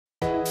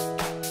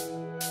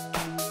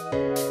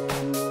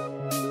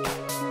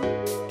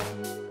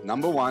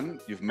Number one,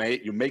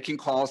 you're making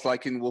calls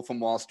like in Wolf of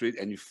Wall Street,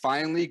 and you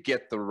finally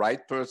get the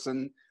right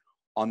person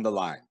on the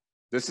line.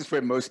 This is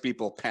where most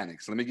people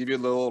panic. So let me give you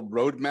a little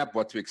roadmap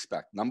what to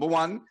expect. Number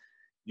one,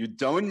 you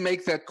don't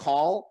make that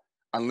call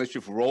unless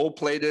you've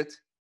role-played it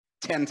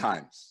 10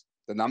 times.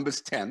 The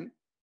number's 10,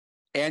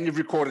 and you've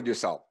recorded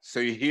yourself.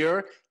 So you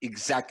hear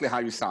exactly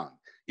how you sound.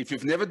 If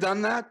you've never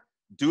done that,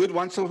 do it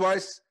once or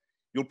twice.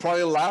 You'll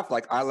probably laugh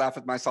like I laugh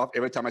at myself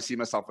every time I see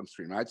myself on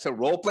screen, right? So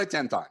role-play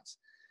 10 times.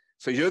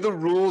 So here are the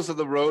rules of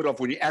the road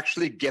of when you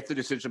actually get the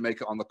decision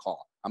maker on the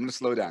call. I'm gonna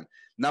slow down.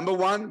 Number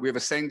one, we have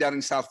a saying down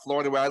in South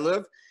Florida where I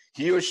live,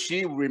 he or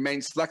she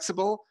remains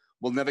flexible,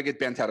 will never get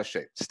bent out of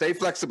shape. Stay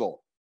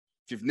flexible.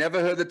 If you've never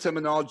heard the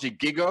terminology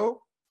GIGO,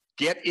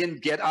 get in,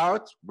 get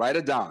out, write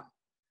it down.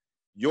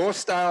 Your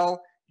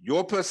style,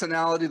 your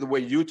personality, the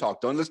way you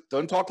talk.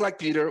 Don't talk like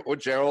Peter or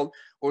Gerald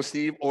or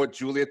Steve or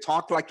Julia.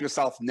 Talk like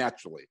yourself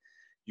naturally.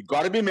 You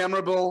gotta be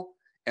memorable.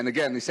 And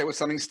again, they say what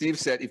something Steve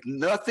said, if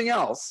nothing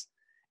else,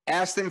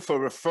 ask them for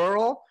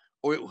referral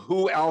or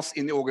who else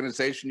in the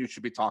organization you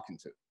should be talking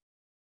to.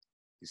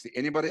 You see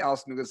anybody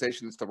else in the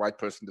organization that's the right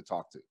person to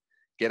talk to.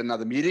 Get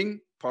another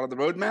meeting, part of the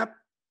roadmap.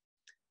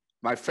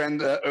 My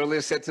friend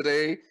earlier said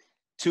today,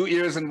 2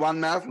 ears and 1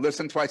 mouth,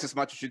 listen twice as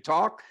much as you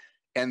talk.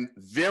 And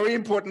very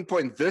important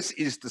point, this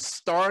is the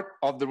start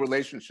of the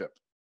relationship.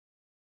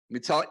 Let me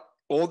tell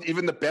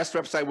even the best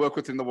reps I work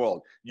with in the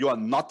world, you are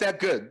not that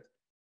good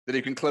that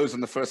you can close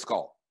on the first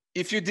call.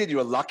 If you did,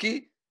 you're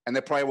lucky, and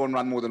they probably won't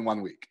run more than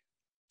 1 week.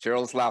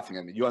 Gerald's laughing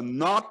at me. You are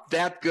not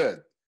that good.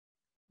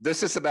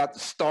 This is about the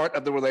start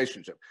of the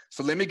relationship.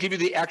 So let me give you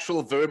the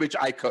actual verbiage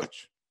I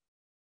coach.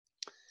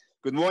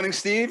 Good morning,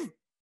 Steve.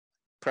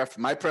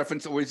 My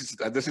preference always is,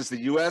 this is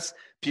the US,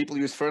 people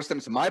use first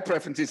names. My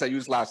preference is I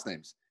use last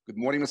names. Good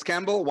morning, Ms.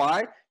 Campbell.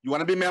 Why? You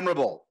want to be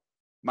memorable.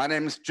 My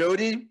name is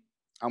Jody.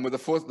 I'm with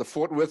the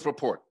Fort Worth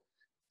Report.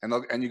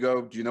 And you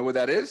go, do you know what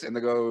that is? And they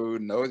go,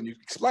 no. And you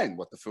explain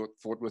what the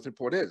Fort Worth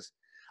Report is.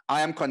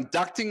 I am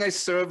conducting a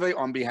survey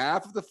on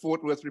behalf of the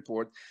Fort Worth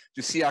Report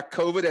to see how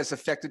COVID has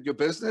affected your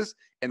business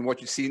and what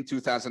you see in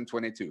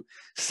 2022.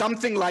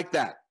 Something like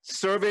that.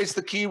 Survey is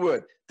the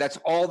keyword. That's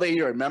all they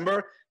hear.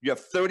 Remember, you have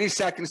 30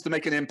 seconds to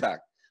make an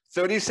impact.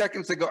 30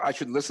 seconds to go, I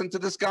should listen to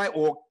this guy,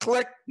 or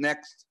click,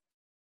 next.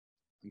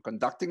 I'm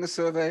conducting a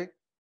survey,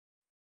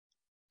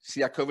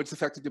 see how COVID's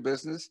affected your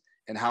business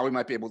and how we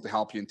might be able to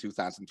help you in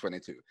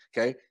 2022,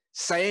 okay?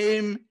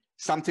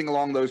 Something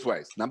along those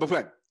ways. Number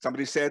one,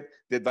 somebody said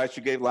the advice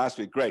you gave last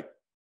week, great.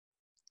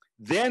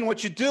 Then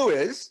what you do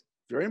is,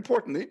 very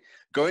importantly,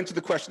 go into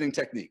the questioning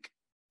technique.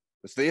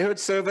 So they heard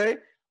survey,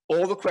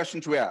 all the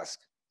questions we ask.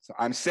 So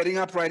I'm setting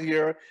up right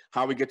here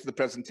how we get to the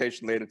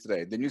presentation later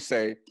today. Then you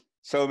say,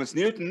 so Ms.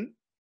 Newton,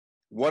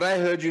 what I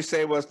heard you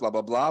say was blah,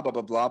 blah, blah, blah,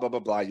 blah, blah, blah, blah,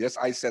 blah. Yes,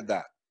 I said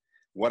that.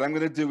 What I'm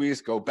gonna do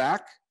is go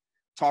back,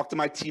 talk to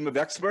my team of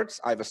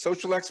experts. I have a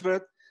social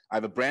expert, I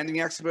have a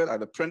branding expert, I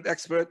have a print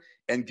expert,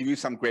 and give you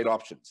some great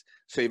options.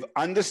 So you've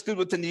understood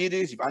what the need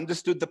is, you've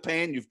understood the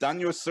pain, you've done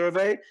your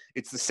survey.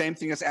 It's the same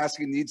thing as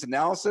asking needs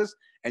analysis,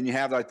 and you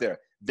have right there.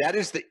 That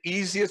is the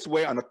easiest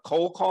way on a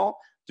cold call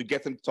to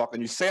get them to talk.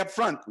 And you say up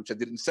front, which I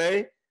didn't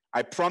say,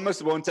 I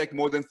promise it won't take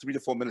more than 3 to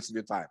 4 minutes of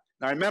your time.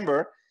 Now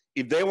remember,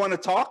 if they want to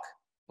talk,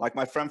 like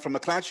my friend from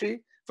McClatchy,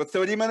 for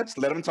 30 minutes,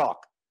 let them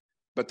talk.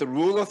 But the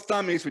rule of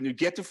thumb is when you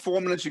get to 4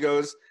 minutes, he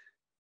goes,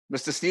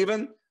 Mr.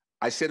 Steven,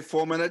 I said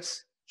 4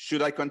 minutes.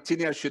 Should I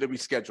continue or should I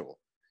reschedule?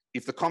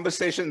 If the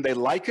conversation, they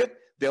like it,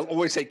 they'll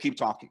always say, keep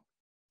talking.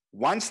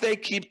 Once they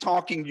keep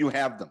talking, you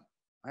have them,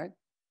 right?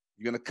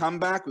 You're gonna come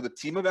back with a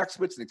team of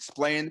experts and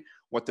explain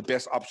what the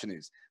best option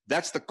is.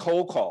 That's the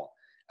cold call.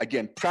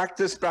 Again,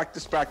 practice,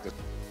 practice, practice.